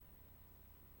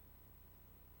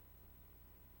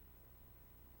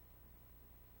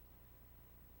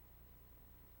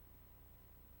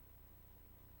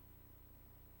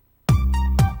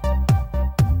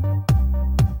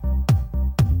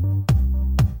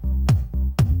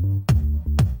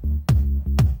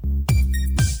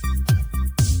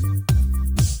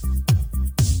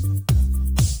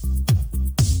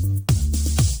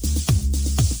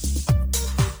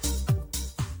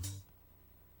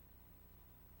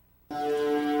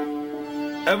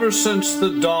Ever since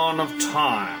the dawn of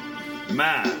time,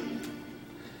 man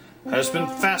has been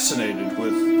fascinated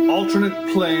with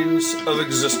alternate planes of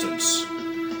existence.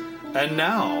 And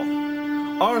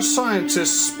now, our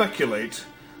scientists speculate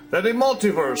that a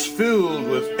multiverse filled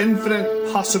with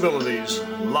infinite possibilities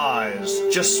lies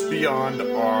just beyond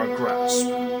our grasp.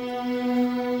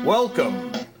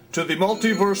 Welcome to the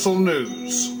Multiversal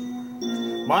News.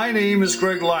 My name is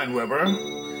Greg Lineweber,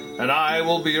 and I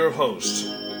will be your host.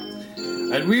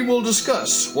 And we will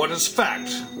discuss what is fact,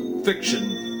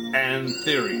 fiction, and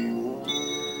theory.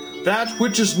 That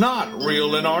which is not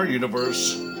real in our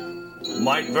universe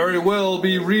might very well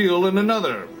be real in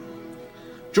another.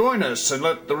 Join us and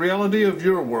let the reality of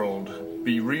your world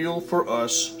be real for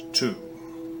us too.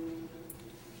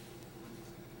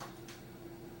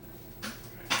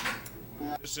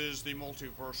 This is the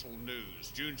Multiversal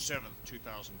News, June 7th,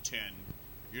 2010,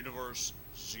 Universe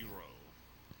Zero.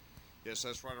 Yes,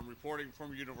 that's right, I'm reporting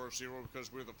from Universe Zero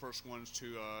because we're the first ones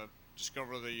to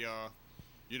discover the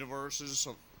universes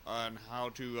and how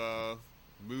to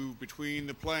move between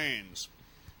the planes.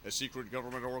 A secret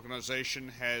government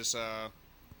organization has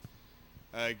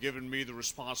given me the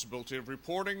responsibility of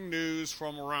reporting news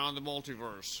from around the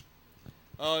multiverse,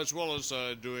 as well as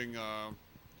doing a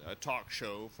talk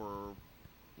show for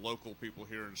local people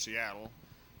here in Seattle.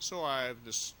 So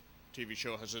this TV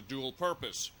show has a dual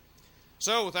purpose.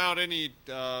 So without any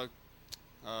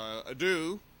ado,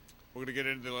 we're going to get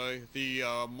into the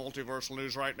multiversal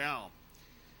news right now.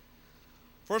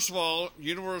 First of all,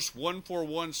 Universe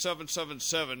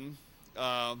 141777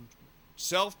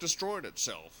 self-destroyed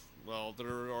itself. Well,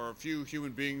 there are a few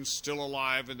human beings still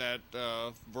alive in that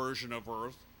version of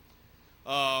Earth.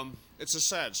 It's a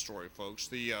sad story, folks.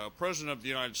 The President of the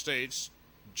United States,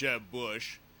 Jeb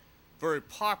Bush, very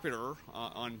popular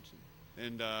on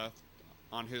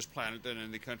his planet and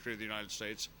in the country of the United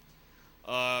States,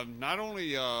 not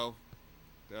only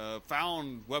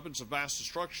found weapons of mass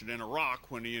destruction in Iraq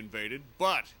when he invaded,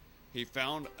 but he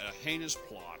found a heinous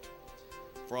plot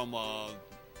from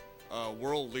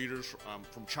world leaders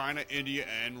from China, India,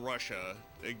 and Russia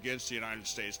against the United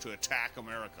States to attack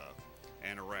America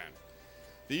and Iran.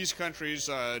 These countries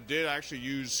did actually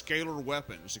use scalar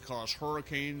weapons to cause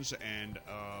hurricanes and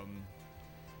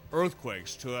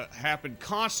earthquakes to happen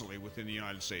constantly within the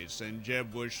United States. And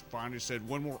Jeb Bush finally said,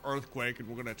 one more earthquake and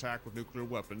we're going to attack with nuclear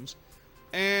weapons.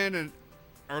 And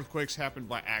earthquakes happened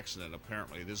by accident,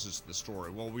 apparently. This is the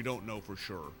story. Well, we don't know for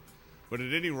sure. But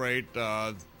at any rate,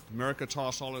 America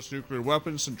tossed all its nuclear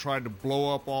weapons and tried to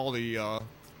blow up all the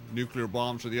nuclear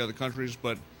bombs of the other countries,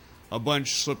 but a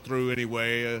bunch slipped through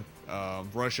anyway.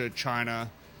 Russia, China,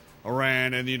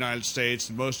 Iran, and the United States,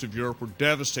 and most of Europe were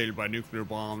devastated by nuclear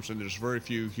bombs, and there's very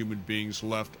few human beings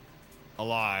left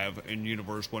alive in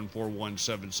Universe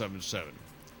 141777.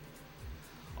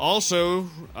 Also,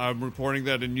 I'm reporting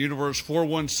that in Universe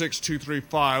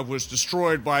 416235 was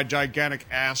destroyed by a gigantic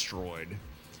asteroid.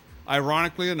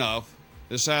 Ironically enough,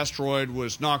 this asteroid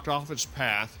was knocked off its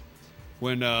path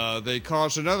when they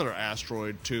caused another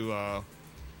asteroid that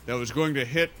was going to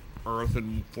hit Earth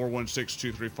in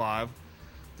 416235.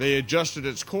 They adjusted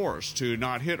its course to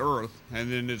not hit Earth,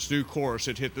 and in its new course,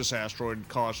 it hit this asteroid and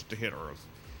caused it to hit Earth.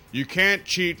 You can't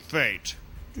cheat fate.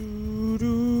 Okay.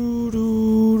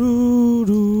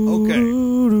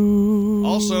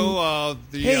 Also,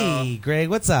 Hey, Greg,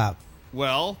 what's up?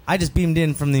 Well, I just beamed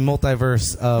in from the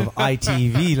multiverse of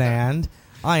ITV land.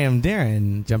 I am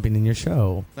Darren, jumping in your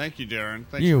show. Thank you, Darren.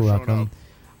 Thanks You're for showing welcome. up.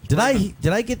 Did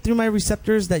I get through my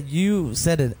receptors that you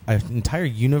said an entire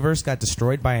universe got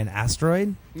destroyed by an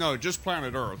asteroid? No, just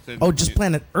planet Earth. Just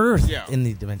planet Earth in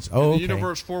the dimension. Oh, in okay. the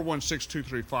Universe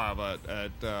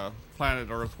 416235, planet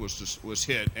Earth was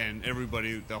hit, and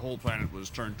the whole planet was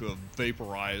turned to a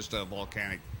vaporized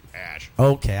volcanic ash.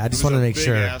 Okay, I just wanted to make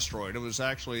sure. It was a big asteroid. It was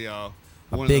actually a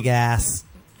big asteroid.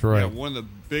 Yeah, one of the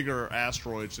bigger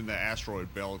asteroids in the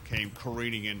asteroid belt came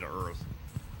careening into Earth.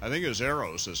 I think it was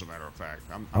Eros, as a matter of fact.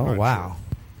 I'm not wow. Sure.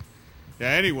 Yeah,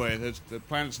 anyway, the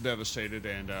planet's devastated,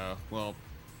 and, well,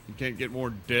 you can't get more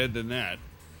dead than that.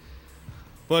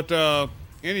 But,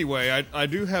 anyway, I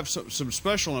do have some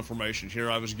special information here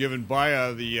I was given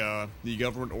by the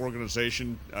government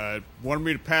organization. Wanted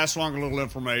me to pass along a little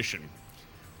information.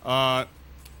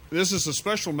 This is a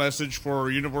special message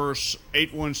for Universe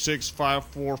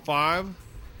 816545.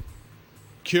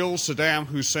 Kill Saddam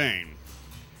Hussein.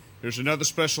 There's another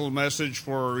special message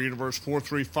for Universe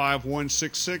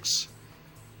 435166.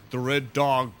 The red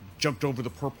dog jumped over the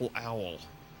purple owl.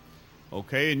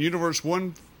 Okay, in Universe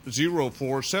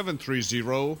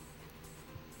 104730,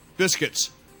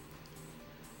 biscuits.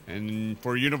 And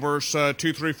for Universe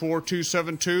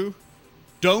 234272,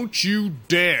 Don't You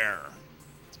Dare.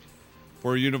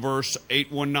 For Universe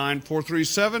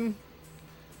 819437,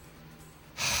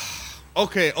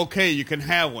 okay, you can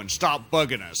have one. Stop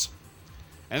bugging us.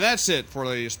 And that's it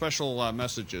for the special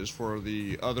messages for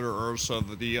the other Earths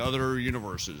of the other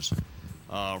universes.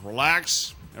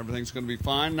 Relax. Everything's going to be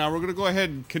fine. Now we're going to go ahead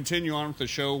and continue on with the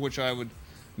show, which I would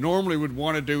normally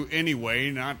want to do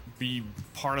anyway, not be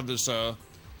part of this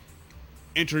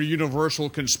inter-universal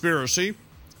conspiracy.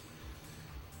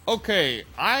 Okay,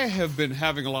 I have been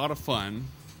having a lot of fun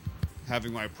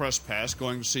having my press pass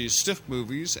going to see stiff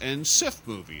movies and SIF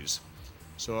movies.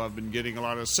 So I've been getting a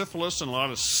lot of syphilis and a lot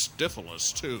of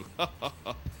stiffilis, too.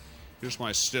 Here's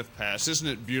my stiff pass. Isn't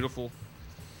it beautiful?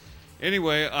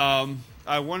 Anyway,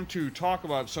 I wanted to talk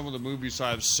about some of the movies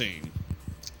I've seen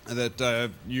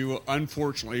that you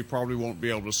unfortunately probably won't be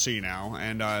able to see now.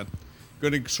 And I'm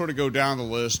going to sort of go down the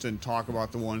list and talk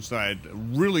about the ones that I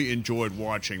really enjoyed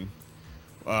watching.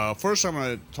 First, I'm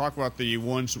going to talk about the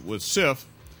ones with SIF.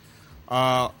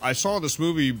 I saw this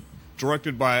movie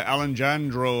directed by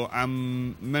Alejandro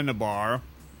Amenabar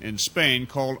in Spain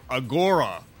called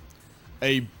Agora,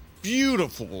 a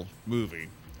beautiful movie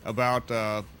about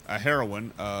a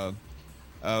heroine, a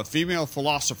female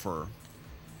philosopher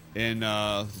in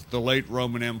the late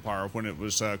Roman Empire when it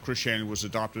was Christianity was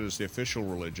adopted as the official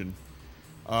religion.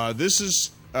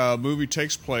 This movie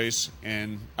takes place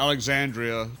in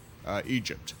Alexandria,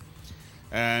 Egypt,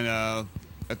 and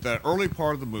at the early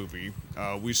part of the movie,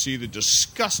 we see the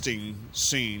disgusting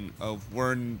scene of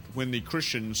when the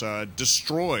Christians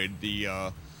destroyed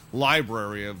the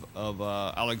library of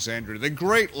Alexandria, the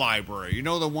great library. You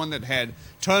know, the one that had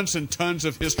tons and tons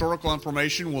of historical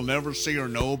information we'll never see or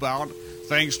know about,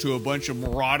 thanks to a bunch of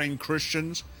marauding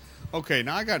Christians. Okay,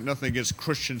 now I got nothing against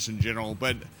Christians in general,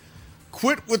 but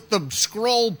quit with the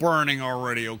scroll burning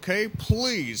already, okay?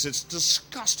 Please, it's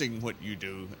disgusting what you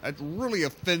do. It really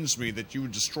offends me that you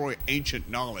would destroy ancient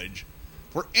knowledge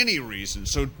for any reason,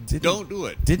 so don't do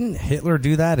it. Didn't Hitler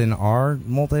do that in our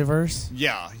multiverse?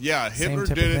 Yeah, Hitler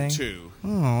did it too.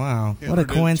 Oh, wow. Hitler what a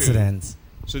coincidence.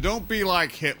 So don't be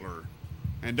like Hitler,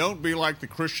 and don't be like the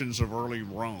Christians of early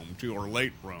Rome, too, or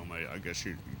late Rome, I guess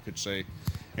you could say.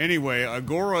 Anyway,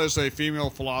 Agora is a female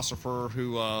philosopher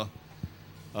who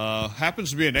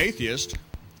happens to be an atheist,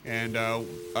 and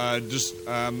just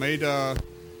made an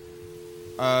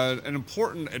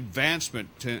important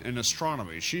advancement in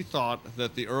astronomy. She thought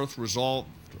that the Earth revolved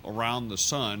around the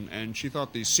sun, and she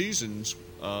thought these seasons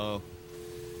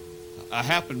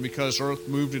happened because Earth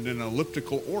moved in an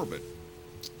elliptical orbit.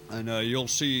 And you'll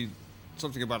see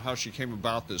something about how she came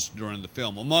about this during the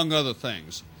film, among other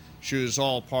things. She was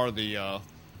all part of the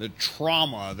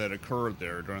trauma that occurred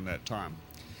there during that time.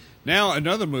 Now,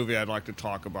 another movie I'd like to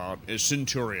talk about is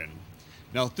Centurion.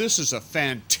 Now, this is a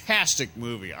fantastic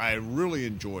movie. I really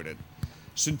enjoyed it.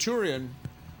 Centurion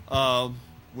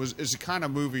is a kind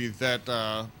of movie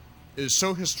that is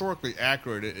so historically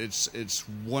accurate, it's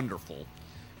wonderful.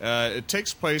 It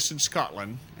takes place in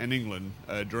Scotland and England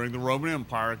during the Roman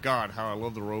Empire. God, how I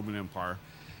love the Roman Empire.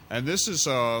 And this is,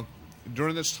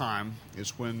 during this time,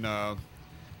 is when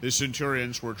the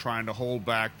Centurions were trying to hold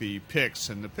back the Picts,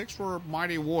 and the Picts were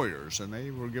mighty warriors, and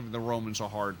they were giving the Romans a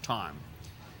hard time.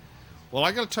 Well,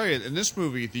 I got to tell you, in this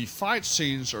movie, the fight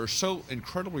scenes are so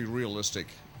incredibly realistic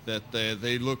that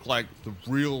they look like the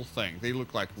real thing. They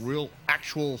look like real,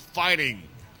 actual fighting.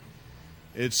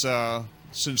 It's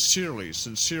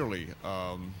sincerely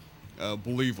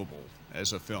believable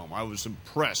as a film. I was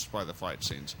impressed by the fight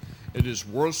scenes. It is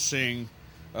worth seeing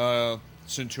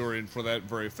Centurion for that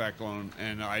very fact alone,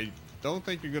 and I don't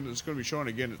think it's going to be shown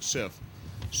again at SIF.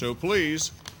 So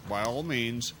please, by all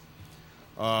means,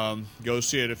 go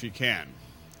see it if you can.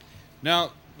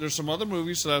 Now, there's some other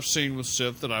movies that I've seen with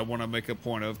SIF that I want to make a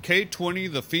point of.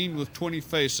 K-20, The Fiend with 20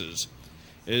 Faces,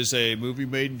 is a movie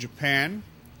made in Japan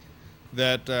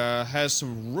that has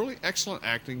some really excellent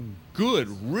acting, good,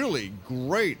 really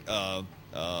great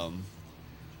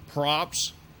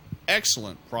props,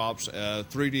 excellent props,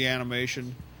 3D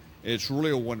animation. It's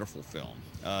really a wonderful film.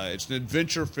 It's an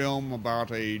adventure film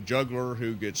about a juggler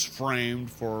who gets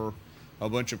framed for a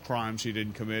bunch of crimes he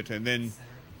didn't commit, and then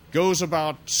goes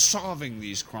about solving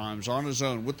these crimes on his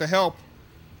own with the help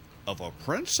of a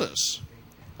princess,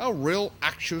 a real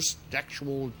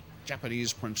actual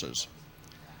Japanese princess.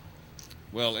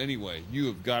 Well, anyway, you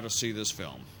have got to see this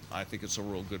film. I think it's a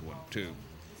real good one, too.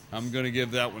 I'm going to give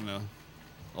that one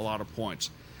a lot of points.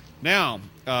 Now,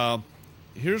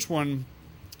 here's one,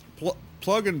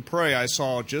 Plug and Pray, I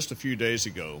saw just a few days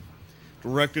ago,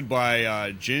 directed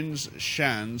by Jens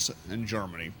Schanz in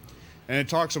Germany. And it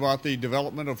talks about the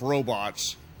development of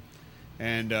robots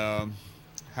and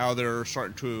how they're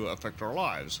starting to affect our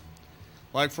lives.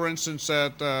 Like, for instance,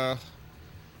 that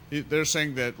they're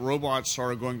saying that robots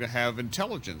are going to have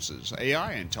intelligences,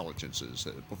 AI intelligences,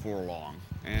 before long.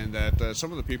 And that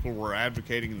some of the people were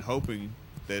advocating and hoping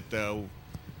that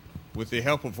with the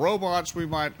help of robots, we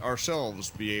might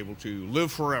ourselves be able to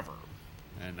live forever.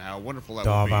 And how wonderful that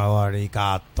would be.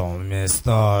 Arigato,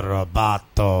 Mr.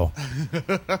 Roboto.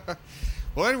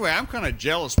 Well, anyway, I'm kind of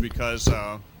jealous because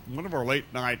one of our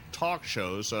late-night talk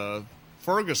shows,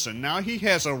 Ferguson, now he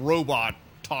has a robot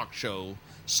talk show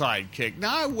sidekick.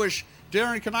 Now I wish,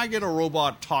 Darren, can I get a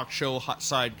robot talk show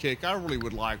sidekick? I really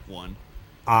would like one.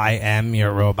 I am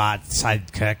your robot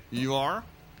sidekick. You are?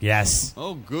 Yes.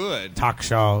 Oh, good. Talk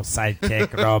show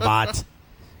sidekick robot.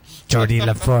 Jordy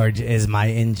LaForge is my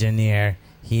engineer.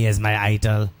 He is my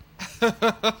idol.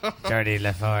 Jordy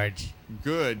LaForge.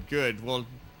 Good, good. Well,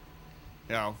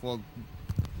 yeah, well,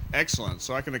 excellent.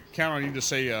 So I can count on you to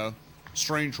say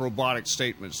strange robotic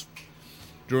statements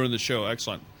during the show.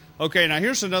 Excellent. Okay, now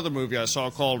here's another movie I saw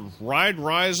called Ride,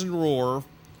 Rise, and Roar,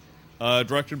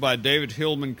 directed by David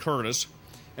Hillman Curtis.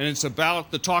 And it's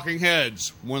about the Talking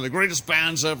Heads, one of the greatest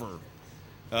bands ever.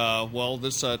 Well,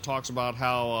 this talks about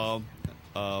how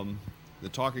the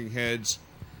Talking Heads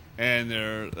and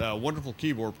their wonderful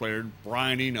keyboard player,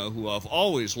 Brian Eno, who I've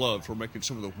always loved for making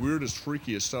some of the weirdest,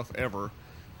 freakiest stuff ever,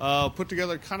 put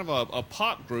together kind of a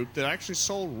pop group that actually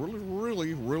sold really,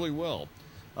 really, really well.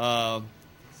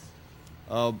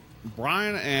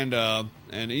 Brian and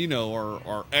Eno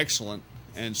are excellent.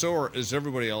 And so is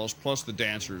everybody else, plus the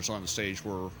dancers on the stage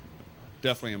were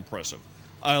definitely impressive.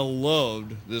 I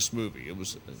loved this movie. It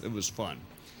was fun.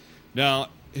 Now,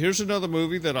 here's another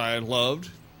movie that I loved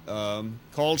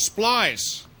called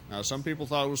Splice. Now, some people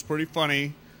thought it was pretty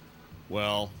funny.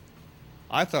 Well,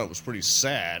 I thought it was pretty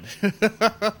sad.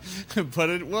 But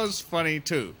it was funny,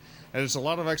 too. And there's a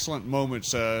lot of excellent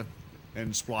moments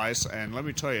in Splice. And let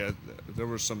me tell you, there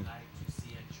was some...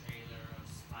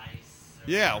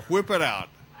 Yeah, whip it out.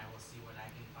 I will see what I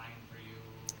can find for you.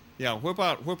 Yeah, whip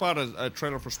out a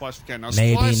trailer for Splice if you can. Now,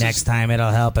 Maybe Splice next time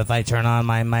it'll help if I turn on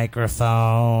my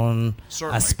microphone.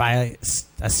 Certainly.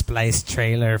 A Splice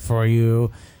trailer for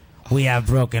you. We have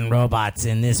broken robots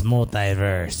in this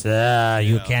multiverse.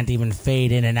 You can't even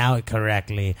fade in and out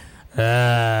correctly.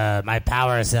 My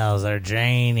power cells are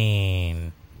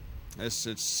draining.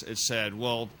 It's sad.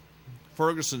 Well,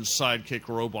 Ferguson's sidekick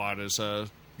robot has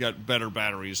got better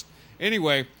batteries.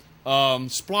 Anyway,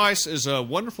 Splice is a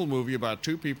wonderful movie about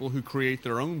two people who create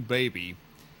their own baby,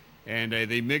 and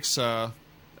they mix the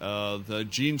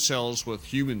gene cells with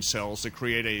human cells to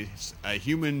create a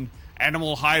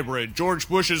human-animal hybrid, George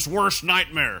Bush's worst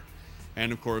nightmare.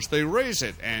 And, of course, they raise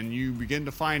it, and you begin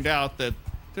to find out that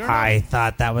they're not... I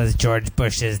thought that was George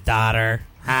Bush's daughter.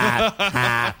 Ha,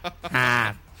 ha,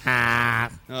 ha,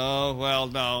 ha. Oh, well,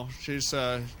 no. She's...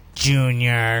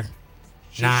 Junior.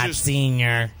 Not just,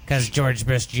 senior, because George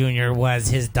Bush Jr. was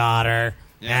his daughter.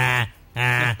 Yeah.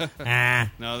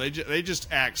 No, they just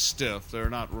act stiff. They're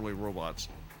not really robots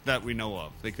that we know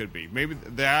of. They could be. Maybe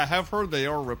I have heard they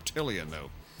are reptilian, though.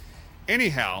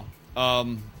 Anyhow,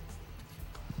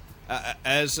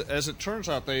 as it turns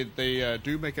out, they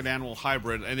do make an animal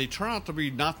hybrid, and they turn out to be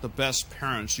not the best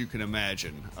parents you can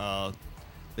imagine.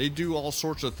 They do all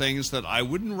sorts of things that I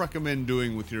wouldn't recommend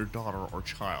doing with your daughter or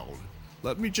child.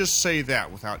 Let me just say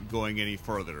that without going any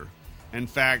further. In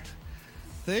fact,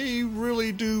 they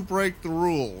really do break the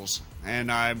rules.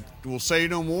 And I will say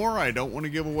no more. I don't want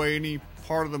to give away any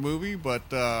part of the movie, but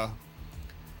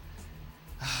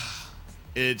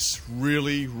it's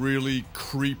really, really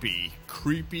creepy.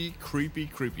 Creepy.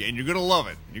 And you're going to love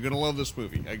it. You're going to love this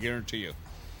movie, I guarantee you.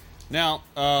 Now,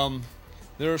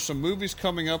 there are some movies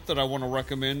coming up that I want to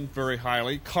recommend very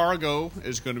highly. Cargo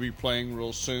is going to be playing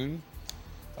real soon.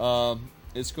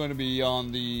 It's going to be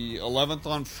on the 11th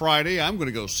on Friday. I'm going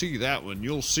to go see that one.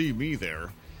 You'll see me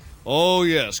there. Oh,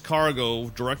 yes, Cargo,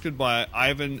 directed by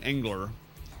Ivan Engler,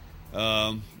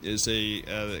 is a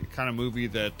kind of movie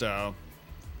that I'm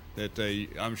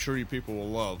sure you people will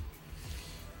love.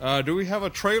 Do we have a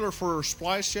trailer for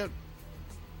Splice yet?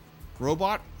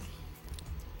 Robot?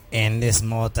 In this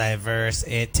multiverse,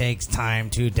 it takes time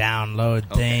to download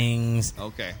things.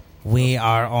 Okay. We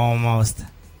are almost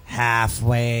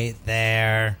halfway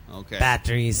there. Okay.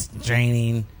 Batteries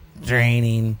draining,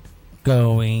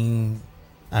 going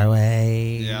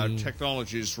away. Yeah,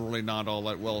 technology is really not all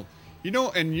that well. You know,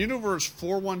 in Universe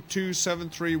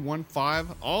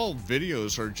 4127315, all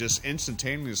videos are just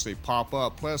instantaneously pop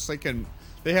up. Plus, they can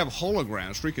They have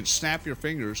holograms where you can snap your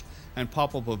fingers and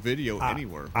pop up a video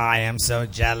anywhere. I am so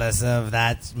jealous of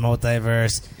that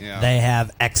multiverse. Yeah. They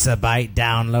have exabyte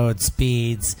download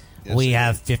speeds. Yes, We they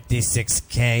have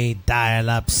 56K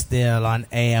dial-up still on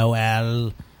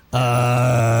AOL. Hey,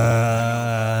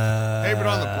 but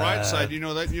on the bright side, you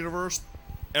know, that universe,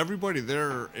 everybody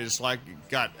there is like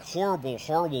got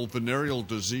horrible venereal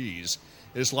disease.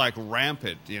 It's like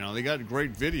rampant. You know, they got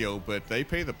great video, but they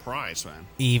pay the price, man.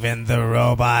 Even the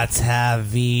robots have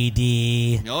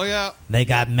VD. Oh, yeah. They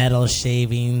got metal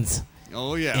shavings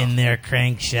Oh, yeah. in their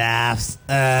crankshafts.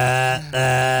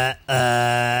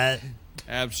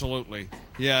 Absolutely.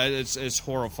 Yeah, it's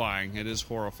horrifying. It is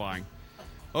horrifying.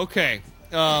 Okay.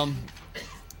 Now,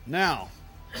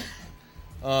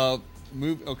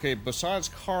 besides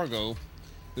Cargo,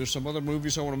 there's some other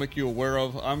movies I want to make you aware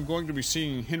of. I'm going to be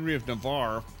seeing Henry of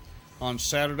Navarre on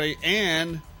Saturday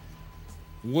and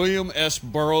William S.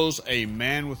 Burroughs, A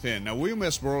Man Within. Now, William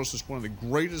S. Burroughs is one of the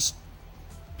greatest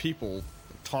people,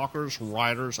 talkers,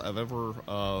 writers I've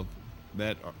ever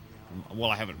met.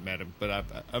 Well, I haven't met him, but I've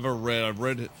ever read. I've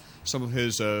read some of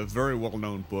his very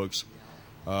well-known books.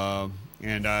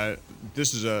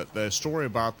 This is the story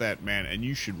about that man, and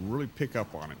you should really pick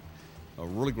up on it. A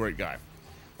really great guy.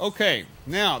 Okay,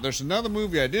 now there's another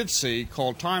movie I did see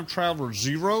called Time Traveler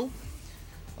Zero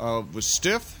with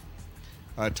Stiff.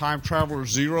 Time Traveler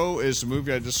Zero is a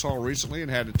movie I just saw recently and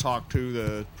had to talk to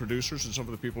the producers and some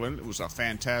of the people in it. It was a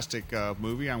fantastic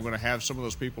movie. I'm going to have some of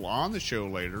those people on the show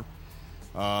later.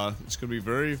 It's going to be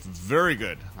very, very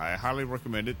good. I highly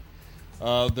recommend it.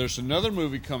 There's another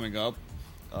movie coming up.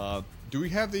 Do we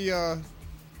have the...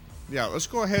 yeah, let's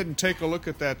go ahead and take a look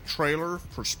at that trailer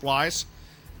for Splice.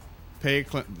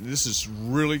 This is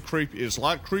really creepy. It's a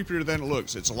lot creepier than it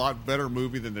looks. It's a lot better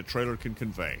movie than the trailer can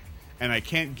convey. And I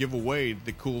can't give away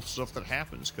the cool stuff that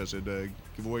happens because it'd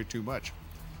give away too much.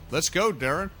 Let's go,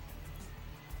 Darren.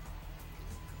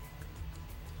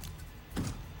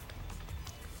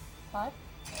 Clive?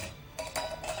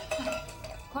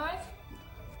 Clive?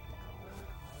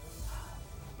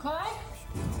 Clive?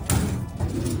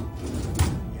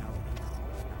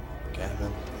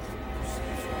 Gavin.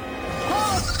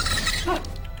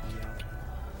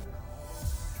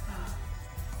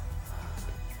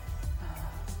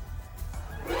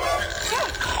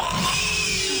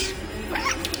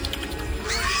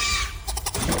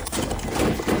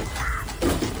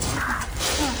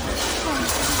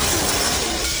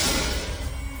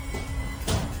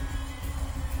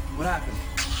 What happened?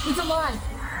 He's alive.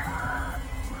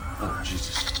 Oh,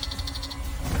 Jesus.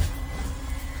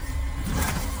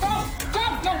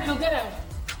 Don't, he'll get out.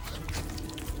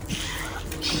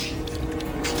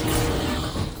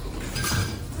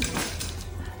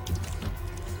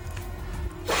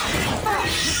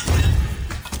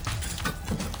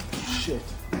 Shit.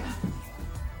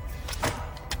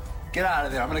 Get out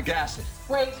of there. I'm gonna gas it.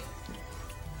 Wait.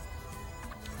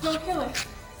 Don't kill it.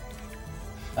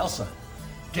 Elsa,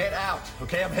 get out,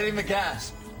 okay? I'm hitting the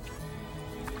gas.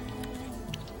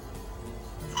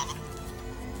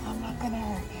 I'm not gonna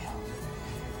hurt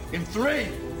you. In 3,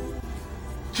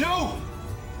 2,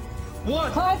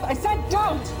 1. Clive, I said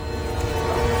don't!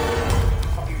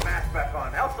 Fucking mask back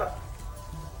on. Elsa!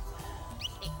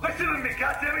 Listen to me,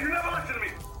 goddammit! You never listen to me!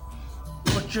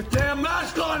 Put your damn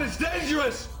mask on! It's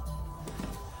dangerous!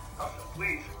 Elsa,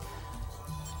 please.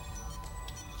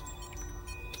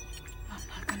 I'm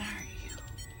not gonna hurt you.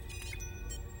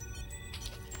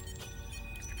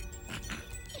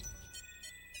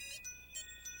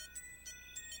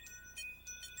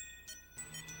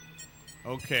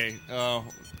 Okay,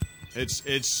 this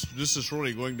is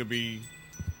really going to be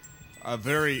a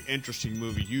very interesting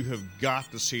movie. You have got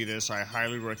to see this. I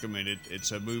highly recommend it.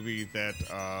 It's a movie that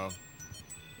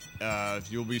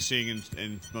you'll be seeing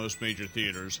in most major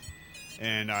theaters,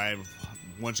 and I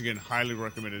once again highly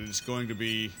recommend it. It's going to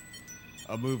be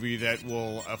a movie that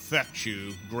will affect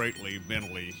you greatly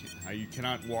mentally. You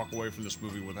cannot walk away from this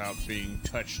movie without being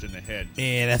touched in the head.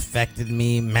 It affected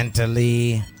me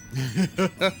mentally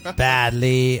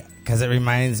badly because it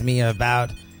reminds me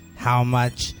about how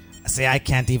much... See, I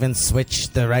can't even switch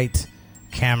the right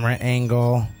camera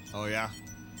angle. Oh, yeah?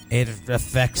 It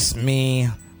affects me.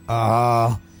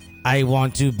 I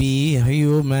want to be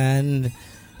human.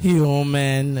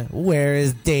 Human. Where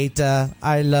is Data?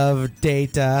 I love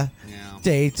Data. Yeah.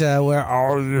 Data, where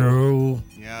are you?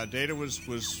 Yeah, Data was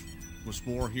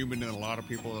more human than a lot of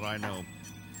people that I know.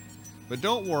 But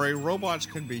don't worry, robots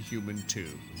can be human too.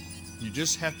 You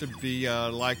just have to be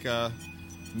you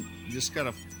just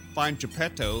gotta find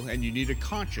Geppetto, and you need a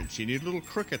conscience. You need a little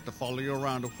cricket to follow you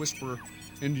around to whisper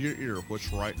into your ear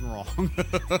what's right and wrong.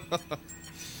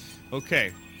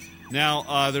 Okay.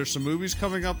 Now, there's some movies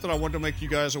coming up that I want to make you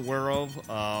guys aware of.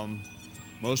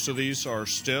 Most of these are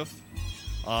stiff.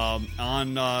 On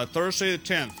Thursday the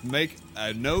 10th, make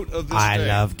a note of this I day.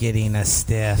 love getting a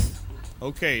stiff.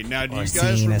 Okay, now do Or you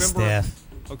guys seeing a remember? stiff.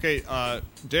 Okay,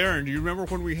 Darren, do you remember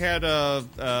when we had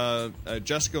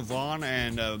Jessica Vaughn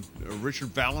and Richard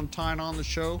Valentine on the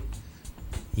show?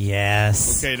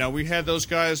 Yes. Okay, now we had those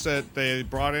guys that they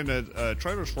brought in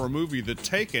trailers for a movie, The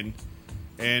Taken,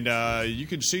 and you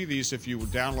can see these if you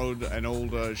download an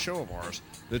old show of ours.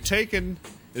 The Taken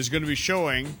is going to be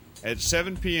showing at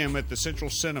 7 p.m. at the Central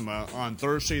Cinema on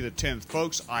Thursday the 10th.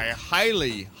 Folks, I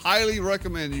highly, highly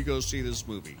recommend you go see this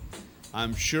movie.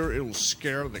 I'm sure it will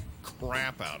scare the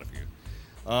crap out of you.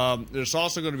 There's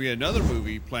also going to be another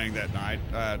movie playing that night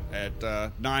at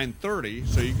 9:30,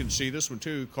 so you can see this one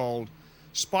too, called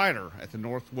Spider at the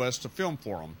Northwest Film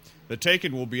Forum. The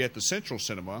Taken will be at the Central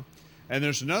Cinema. And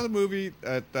there's another movie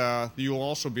that you'll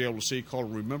also be able to see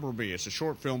called Remember Me. It's a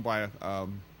short film by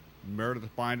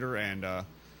Meredith Binder and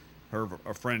her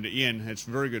friend Ian. It's a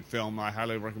very good film. I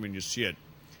highly recommend you see it.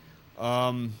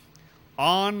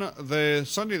 On the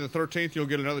Sunday the 13th, you'll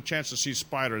get another chance to see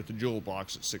Spider at the Jewel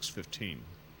Box at 6:15.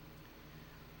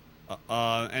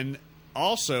 And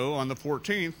also on the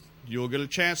 14th, you'll get a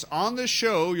chance on this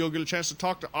show. You'll get a chance to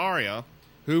talk to Aria,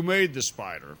 who made the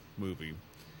Spider movie,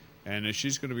 and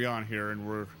she's going to be on here, and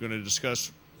we're going to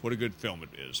discuss what a good film it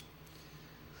is.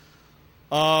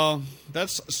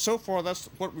 That's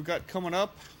what we've got coming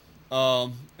up.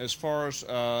 As far as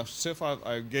SIF,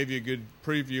 I gave you a good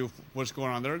preview of what's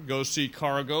going on there. Go see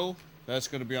Cargo. That's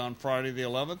going to be on Friday the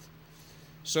 11th.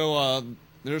 So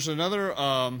there's another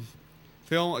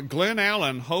film. Glenn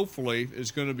Allen, hopefully,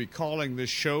 is going to be calling this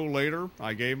show later.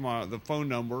 I gave him the phone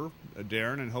number,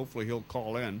 Darren, and hopefully he'll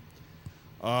call in.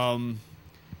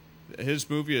 His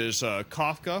movie is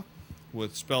Kafka,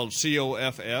 spelled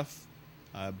C-O-F-F.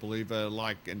 I believe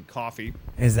like in coffee.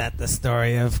 Is that the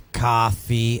story of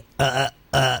coffee?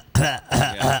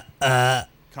 Kafka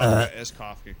as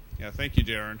coffee. Yeah, thank you,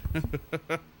 Darren.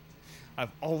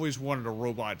 I've always wanted a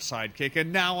robot sidekick,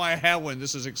 and now I have one.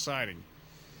 This is exciting.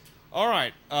 All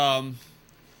right.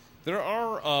 There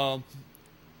are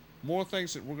more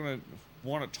things that we're going to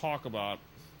want to talk about.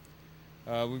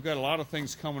 We've got a lot of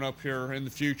things coming up here in the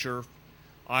future.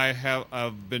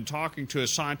 I've been talking to a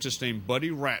scientist named Buddy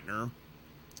Ratner,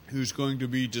 who's going to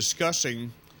be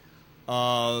discussing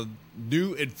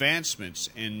new advancements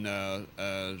in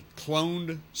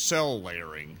cloned cell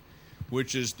layering,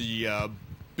 which is the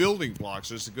building blocks.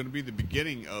 This is going to be the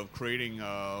beginning of creating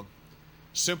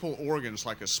simple organs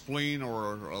like a spleen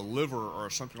or a liver or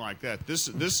something like that. This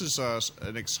is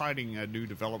an exciting new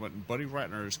development, and Buddy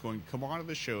Ratner is going to come on to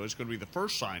the show. It's going to be the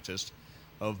first scientist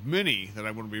of many that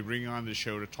I'm going to be bringing on the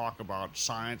show to talk about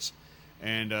science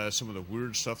and some of the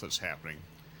weird stuff that's happening.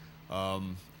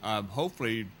 I'm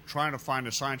hopefully trying to find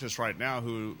a scientist right now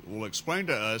who will explain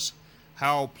to us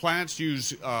how plants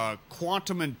use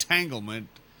quantum entanglement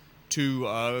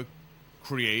to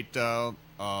create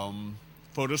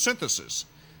photosynthesis.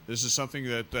 This is something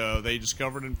that they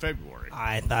discovered in February.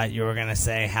 I thought you were going to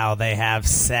say how they have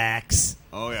sex.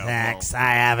 Oh, yeah. Sex.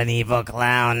 I have an evil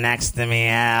clown next to me.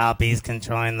 Help. He's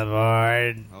controlling the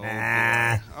board. Oh,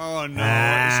 oh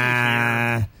no. Is he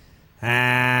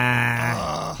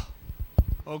here?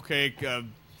 Okay,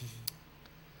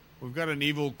 we've got an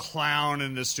evil clown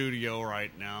in the studio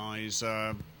right now. He's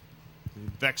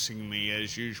vexing me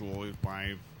as usual with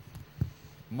my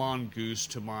mongoose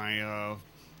to my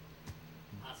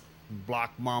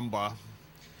black mamba.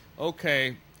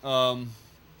 Okay, there's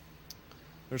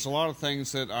a lot of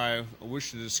things that I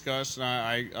wish to discuss, and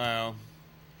I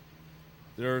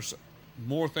there's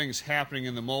more things happening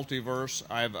in the multiverse.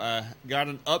 I've got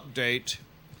an update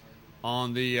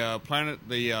on the planet,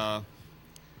 the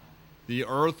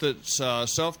Earth that's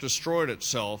self-destroyed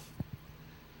itself.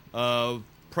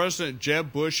 President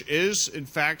Jeb Bush is, in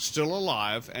fact, still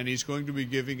alive, and he's going to be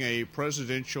giving a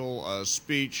presidential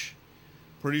speech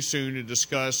pretty soon to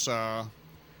discuss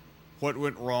what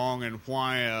went wrong and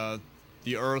why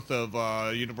the Earth of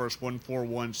Universe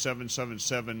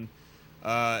 141777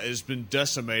 has been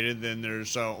decimated. Then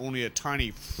there's only a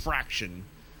tiny fraction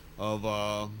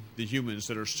of the humans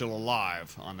that are still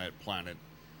alive on that planet.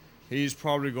 He's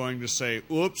probably going to say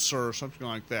 "oops" or something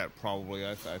like that. Probably,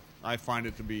 I find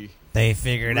it to be. They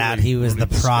figured really, out he was really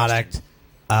the product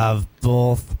of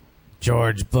both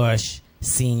George Bush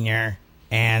Sr.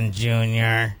 and Jr.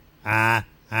 You know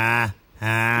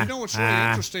what's really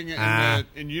interesting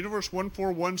in Universe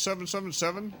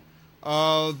 141777?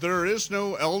 There is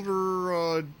no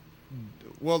elder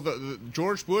Well, the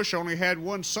George Bush only had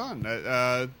one son.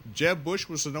 Jeb Bush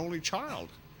was an only child.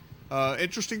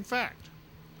 Interesting fact.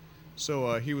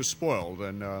 So he was spoiled,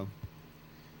 and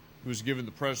he was given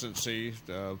the presidency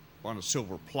on a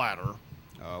silver platter.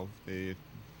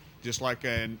 Just like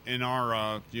in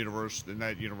our universe, in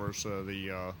that universe,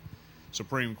 the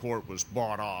Supreme Court was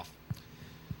bought off.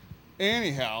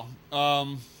 Anyhow,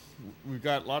 we've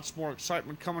got lots more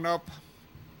excitement coming up.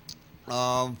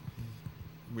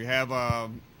 We have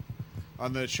on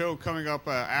the show coming up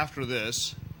after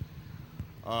this,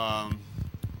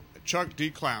 Chuck D.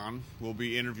 Clown will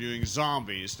be interviewing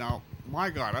zombies. Now, my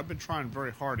God, I've been trying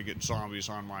very hard to get zombies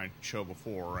on my show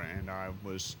before, and I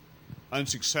was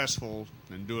unsuccessful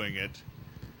in doing it.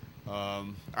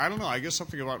 I don't know. I guess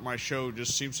something about my show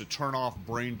just seems to turn off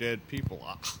brain-dead people.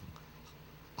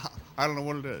 I don't know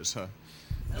what it is.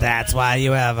 That's why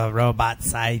you have a robot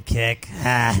sidekick.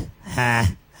 Ha,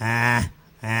 ha, ha,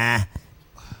 ha.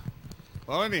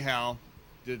 Well, anyhow,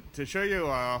 to show you...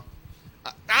 oh,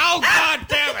 God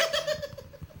damn it!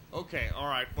 Okay, all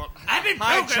right. Well, I've been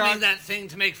hi, programming Chuck. that thing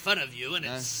to make fun of you, and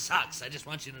it sucks. I just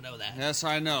want you to know that. Yes,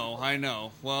 I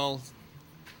know. Well,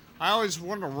 I always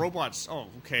wonder robots... Oh,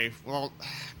 okay. Well,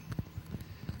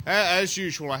 as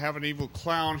usual, I have an evil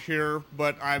clown here,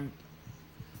 but I'm...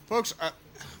 Folks,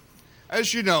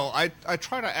 as you know, I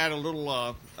try to add a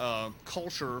little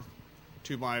culture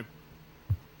to my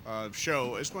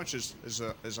show as much as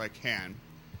I can.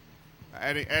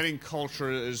 Adding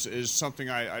culture is something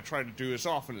I try to do as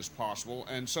often as possible,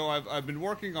 and so I've been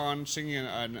working on singing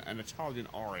an Italian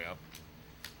aria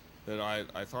that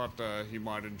I thought he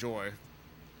might enjoy.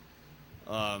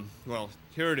 Well,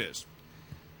 here it is.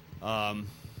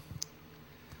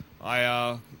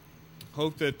 I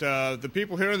hope that the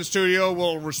people here in the studio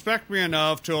will respect me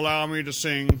enough to allow me to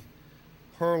sing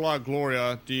Per la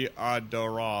Gloria di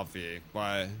Adoravi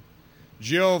by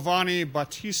Giovanni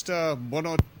Battista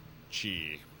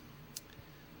Bonocci,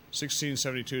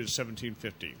 1672 to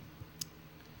 1750.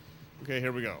 Okay,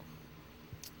 here we go.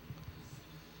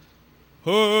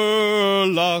 Per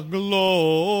la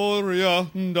gloria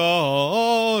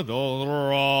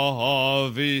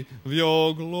d'adoravi,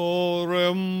 vio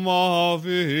glorem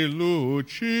avi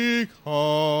lucicare.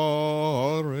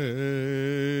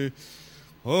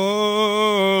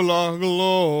 Per la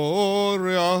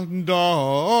gloria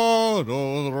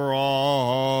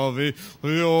d'adoravi,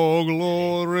 vio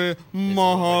glorem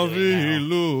avi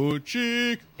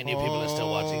lucicare. And you people are still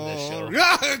watching this show.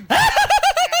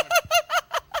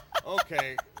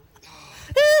 Okay.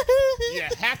 You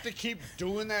have to keep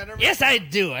doing that every Yes, I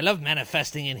do. I love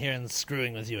manifesting in here and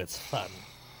screwing with you. It's fun.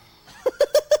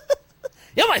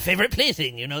 You're my favorite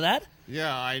plaything. You know that?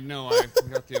 Yeah, I know. I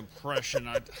got the impression.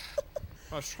 I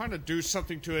was trying to do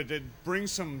something to it that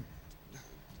brings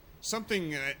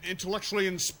something intellectually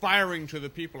inspiring to the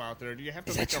people out there. Do you have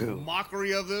to Is make that a true?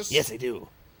 mockery of this? Yes, I do.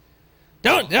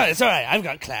 No, it's all right. I've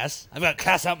got class. I've got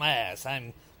class out my ass.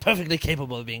 I'm perfectly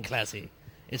capable of being classy.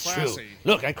 It's Classy. true.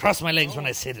 Look, I cross my legs when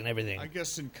I sit and everything. I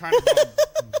guess in kind of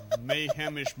a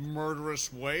mayhemish,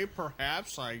 murderous way,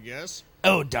 perhaps, I guess.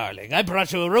 Oh, darling, I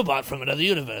brought you a robot from another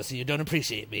universe, and you don't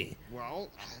appreciate me. Well,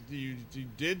 you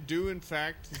did do, in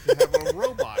fact, have a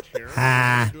robot here.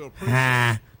 I do appreciate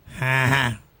Ha,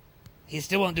 ha. He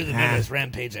still won't do the murderous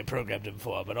rampage I programmed him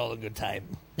for, but all in good time.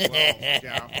 Well,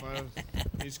 yeah,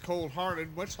 he's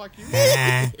cold-hearted, much like you.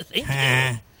 Thank you.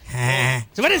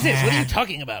 So what is this? What are you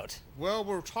talking about? Well,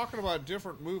 we're talking about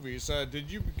different movies. Did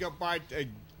you get a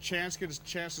chance to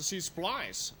see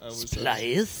Splice?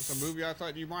 Splice? It's a movie I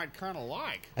thought you might kind of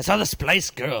like. I saw the Splice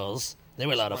Girls. They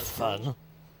were a lot of fun.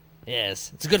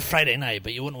 Yes, it's a good Friday night,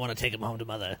 but you wouldn't want to take them home to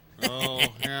Mother. Oh,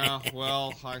 yeah.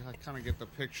 Well, I kind of get the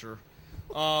picture.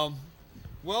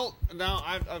 Well, now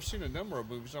I've seen a number of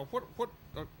movies. Now, what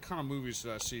kind of movies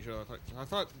did I see here? I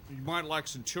thought you might like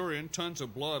Centurion. Tons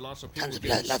of blood, lots of people Tons of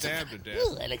getting blood, lots of... stabbed to death.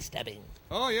 Ooh, I like stabbing.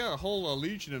 Oh yeah, a whole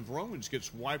legion of Romans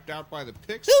gets wiped out by the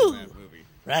Picts Ooh. in that movie.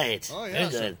 Right. Oh yeah, Very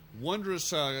it's a good.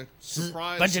 wondrous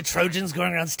surprise. Bunch of Trojans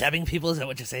going around stabbing people. Is that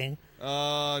what you're saying?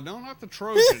 No, not the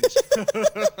Trojans.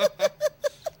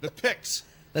 The Picts.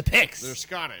 The Picts. They're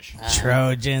Scottish.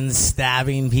 Trojans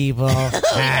stabbing people.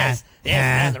 Yes,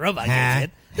 man, the robot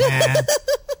gets it.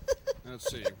 Let's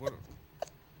see.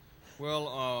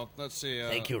 Let's see.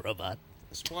 Thank you, robot.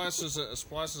 Splice is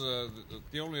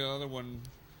the only other one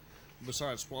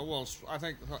besides Splice. Well, I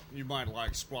think you might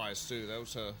like Splice too. That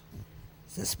was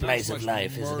It's the splice not of as much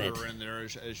life, isn't it? murder in there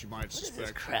as you might What is suspect.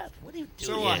 this crap? What are you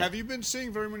doing So, here? have you been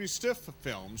seeing very many stiff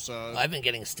films? I've been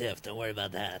getting stiff. Don't worry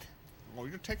about that. Well,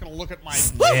 you're taking a look at my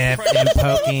Sniff and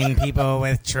poking people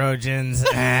with Trojans.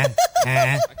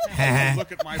 can't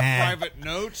look at my private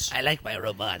notes. I like my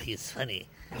robot. He's funny.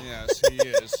 Yes, he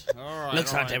is. All right.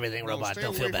 Looks all aren't right. everything, No, robot. stay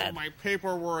Don't feel away bad. from my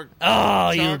paperwork.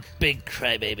 Oh, you Chuck. big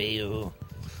crybaby, you.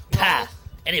 Ha!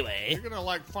 Anyway. You're gonna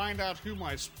like find out who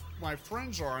my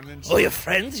friends are, and then. Oh, your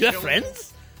friends? You have Kill them?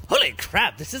 friends? Holy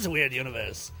crap! This is a weird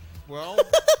universe. Well,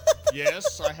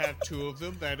 yes, I have two of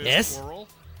them. That is Yes? plural.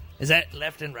 Is that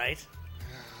left and right?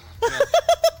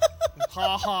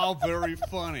 Ha ha! Very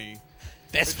funny.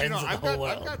 Best But, friends in the whole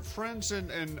world. I've got friends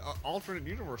in alternate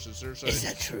universes. There's Is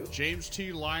that true? James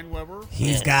T. Lineweber.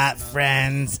 He's got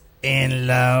friends in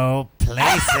low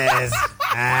places.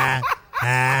 Yeah.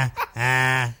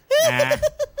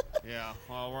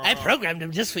 Well, I programmed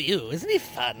him just for you. Isn't he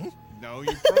fun? No,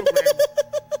 you programmed.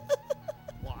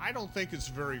 Well, I don't think it's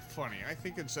very funny. I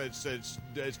think it's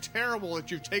terrible that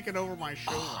you've taken over my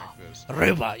show like this.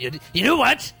 Robot, you know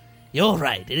what? You're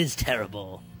right. It is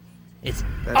terrible. It's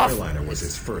That awful. airliner was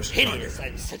his first Hideous.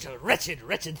 target. I'm such a wretched,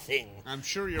 wretched thing. I'm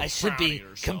sure you're I should proud be of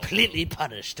yourself. completely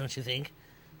punished, don't you think?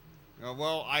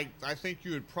 Well, I think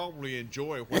you would probably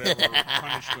enjoy whatever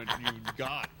punishment you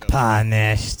got. Though.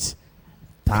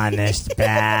 Punished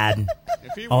bad.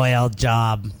 If he was, Oil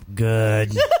job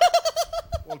good.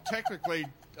 well, technically,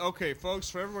 okay, folks,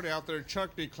 for everybody out there,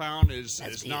 Chuck D. Clown is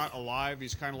not alive.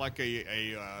 He's kind of like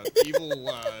a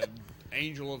evil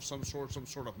angel of some sort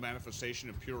of manifestation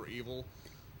of pure evil.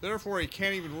 Therefore, he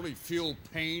can't even really feel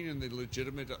pain in the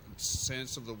legitimate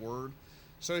sense of the word.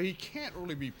 So he can't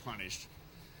really be punished.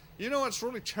 You know what's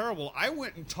really terrible? I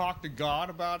went and talked to God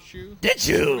about you. Did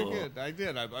you? I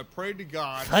did. I prayed to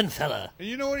God. Fun fella. And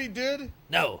you know what he did?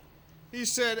 No. He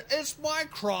said, "It's my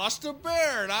cross to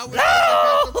bear, and I would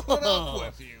have to put up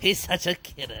with you." He's such a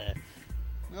kidder.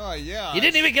 Oh, yeah. You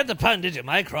didn't even get the pun, did you?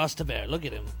 My cross to bear. Look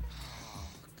at him.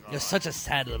 God. You're such a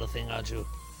sad little thing, aren't you?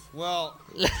 Well,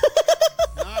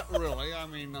 not really. I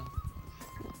mean,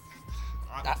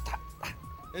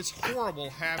 it's horrible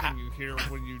having you here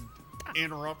when you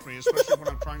interrupt me, especially when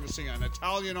I'm trying to sing an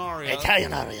Italian aria.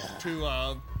 Italian aria. To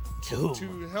whom?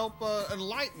 to help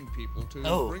enlighten people,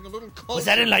 to bring a little culture. Was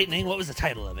that enlightening? What was the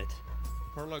title of it?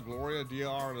 Per la gloria di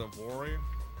Ardavore.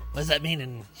 What does that mean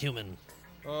in human?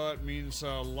 It means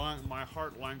my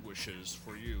heart languishes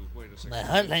for you. Wait a second. My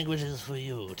heart languages for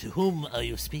you. To whom are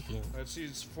you speaking? Let's see.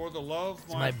 It's for the love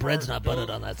my bread's heart not buttered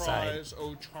doth on that prize, side.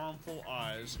 O charmful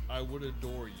eyes, I would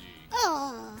adore ye.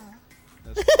 Oh.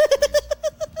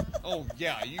 Oh,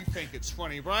 yeah, you think it's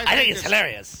funny, but I think it's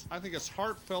hilarious. I think it's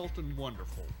heartfelt and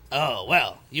wonderful. Oh,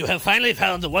 well, you have finally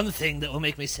found the one thing that will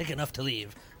make me sick enough to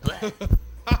leave.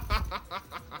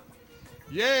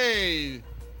 Yay!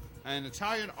 And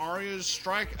Italian arias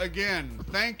strike again.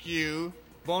 Thank you,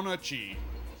 Bonucci.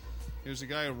 Here's the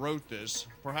guy who wrote this.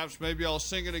 Perhaps maybe I'll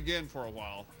sing it again for a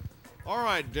while. All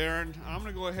right, Darren, I'm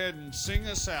going to go ahead and sing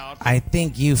us out. I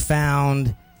think you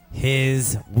found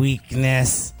his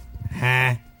weakness.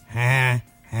 Ha, ha,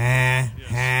 ha,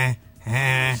 ha,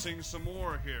 ha. Sing some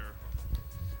more here.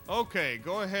 Okay,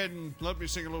 go ahead and let me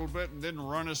sing a little bit and then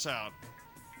run us out.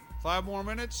 5 more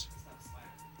minutes?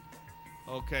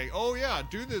 Okay. Oh, yeah,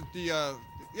 do the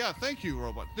yeah, thank you,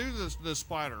 Robot. Do the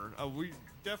spider. We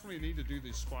definitely need to do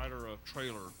the spider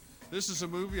trailer. This is a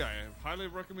movie I highly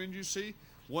recommend you see.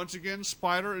 Once again,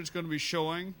 Spider is going to be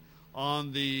showing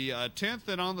on the 10th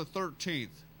and on the 13th.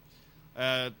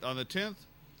 On the 10th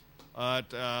at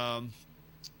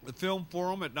the Film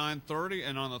Forum at 9:30,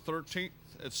 and on the 13th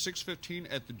at 6:15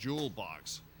 at the Jewel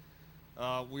Box.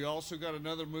 We also got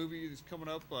another movie that's coming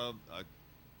up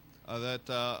that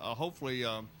hopefully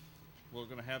we're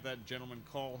going to have that gentleman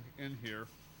call in here.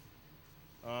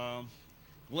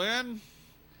 Glenn,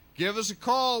 give us a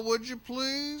call, would you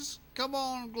please? Come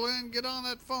on, Glenn, get on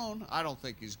that phone. I don't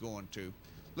think he's going to.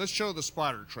 Let's show the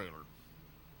Spider trailer.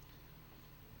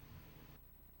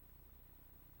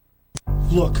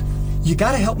 Look, you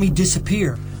gotta help me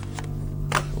disappear.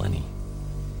 Lenny,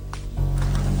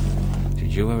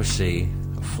 did you ever see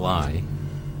a fly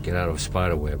get out of a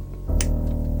spider web?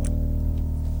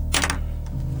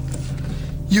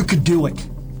 You could do it.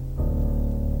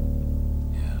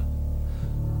 Yeah.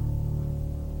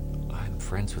 I'm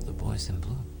friends with the boys in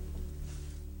blue.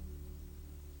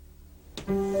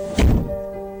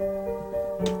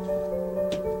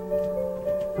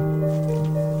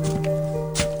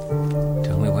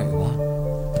 Tell me what you want.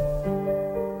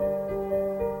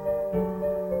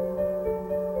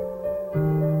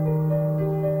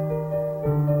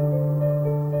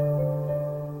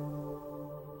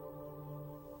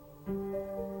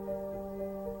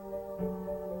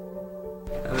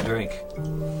 Have a drink.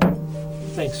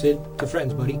 Thanks, Sid. Good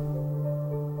friends, buddy.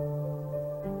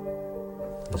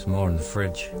 There's more in the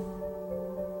fridge.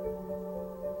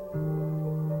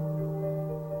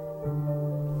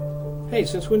 Hey,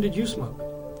 since when did you smoke?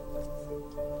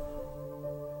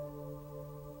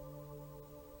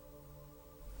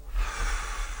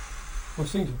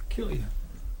 Those things will kill you.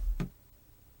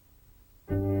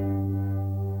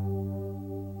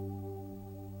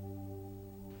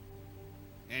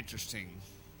 Interesting.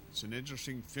 It's an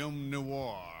interesting film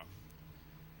noir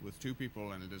with two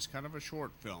people, and it is kind of a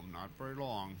short film, not very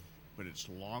long, but it's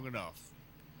long enough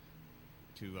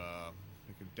to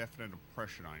make a definite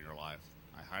impression on your life.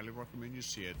 I highly recommend you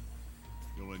see it.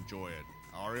 You'll enjoy it.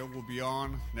 Aria will be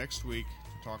on next week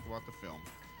to talk about the film,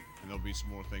 and there'll be some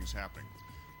more things happening.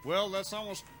 Well, that's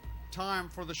almost time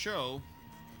for the show.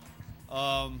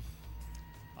 I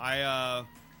am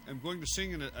going to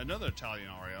sing another Italian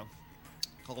aria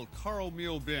called Caro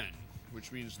mio ben,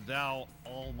 which means Thou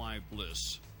All My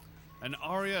Bliss. An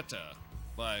arietta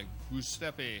by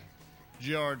Giuseppe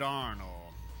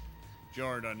Giordano.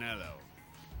 Giordanello.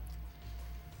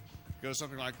 It goes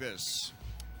something like this.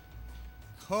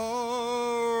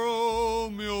 Caro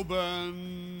mio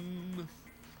ben,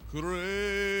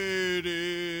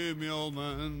 credi mio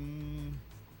men,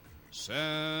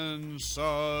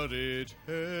 senza di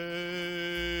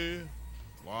te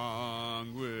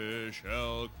languish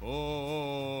el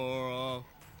cor.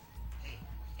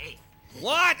 Hey.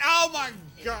 What? Oh my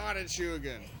God, it's you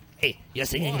again. Hey, you're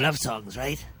singing love songs,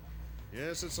 right?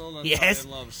 Yes, it's all an Yes.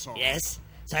 Italian love song. Yes.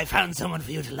 So I found someone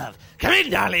for you to love. Come in,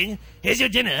 darling. Here's your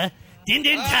dinner. Din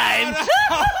time.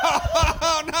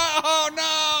 Oh,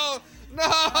 no.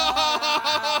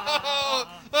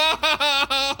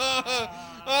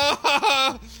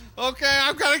 Okay,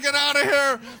 I've got to get out of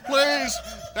here. Please.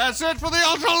 That's it for the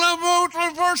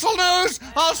Multiversal News.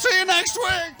 I'll see you next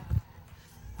week.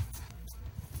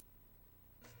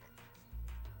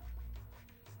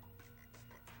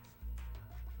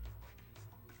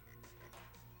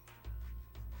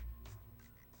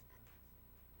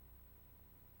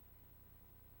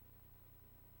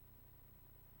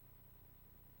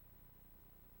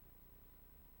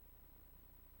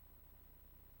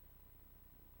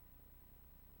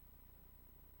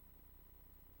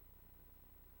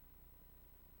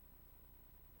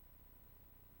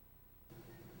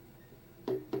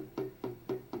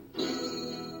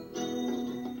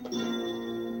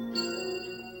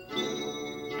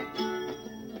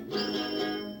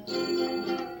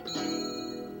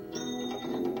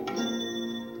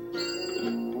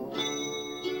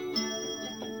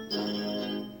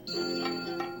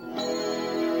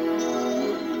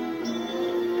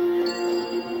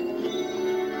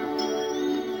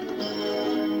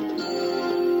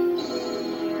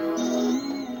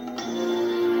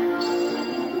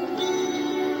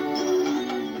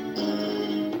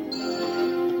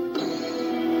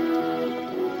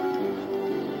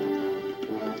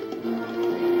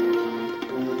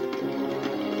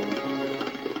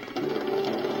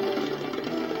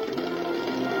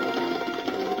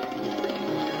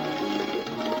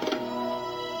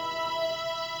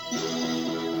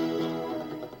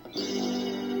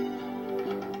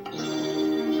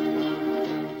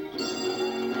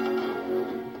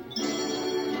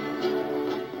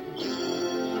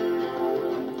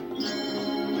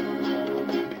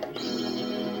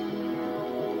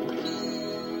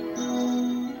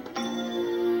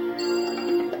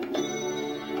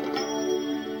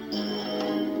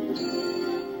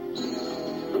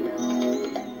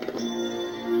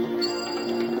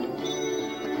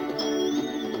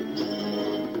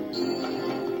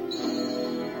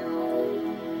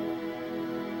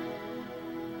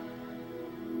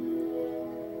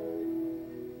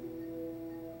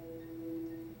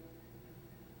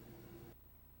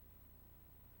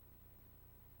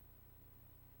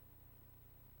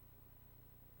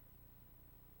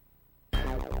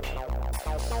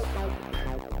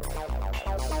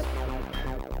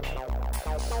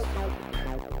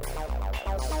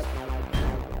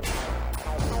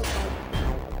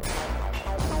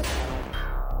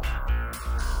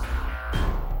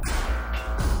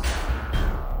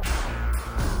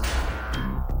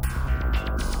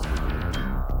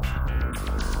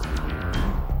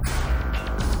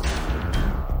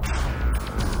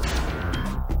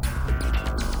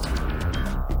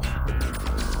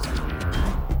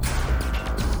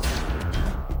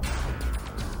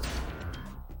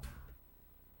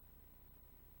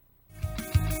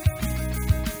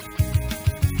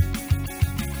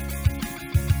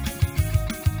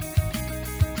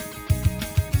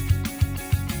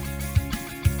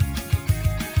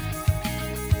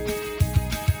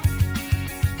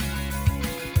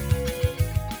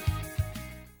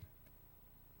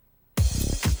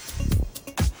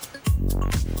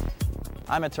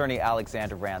 I'm attorney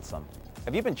Alexander Ransom.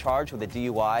 Have you been charged with a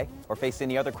DUI or faced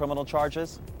any other criminal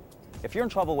charges? If you're in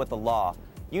trouble with the law,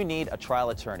 you need a trial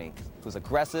attorney who's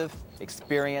aggressive,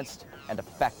 experienced, and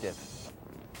effective.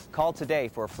 Call today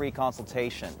for a free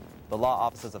consultation. The law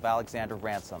offices of Alexander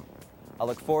Ransom. I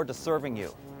look forward to serving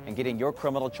you and getting your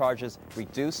criminal charges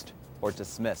reduced or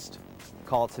dismissed.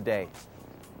 Call today.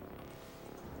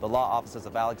 The law offices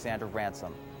of Alexander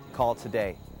Ransom. Call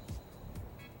today.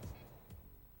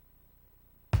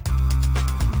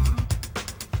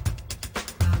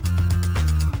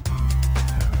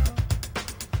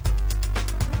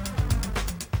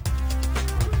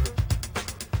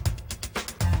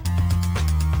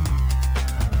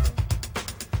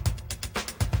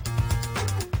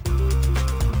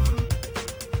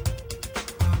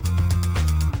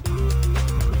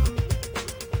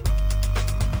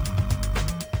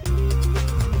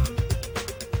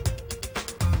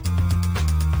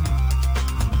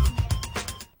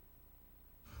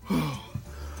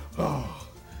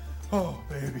 Oh,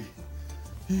 baby,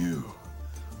 you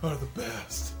are the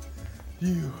best.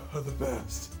 You are the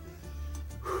best.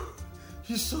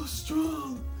 You're so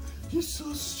strong. You're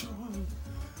so strong.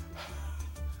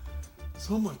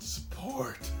 So much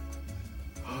support.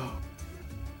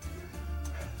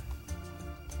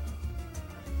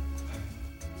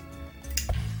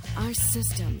 Our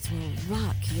systems will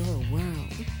rock your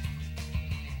world.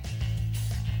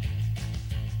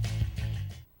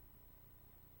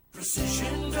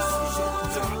 Precision Door,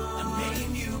 a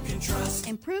name you can trust.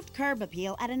 Improved curb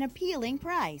appeal at an appealing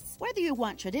price. Whether you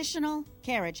want traditional,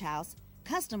 carriage house,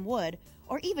 custom wood,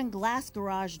 or even glass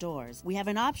garage doors, we have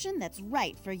an option that's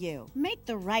right for you. Make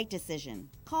the right decision.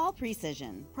 Call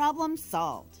Precision. Problem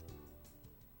solved.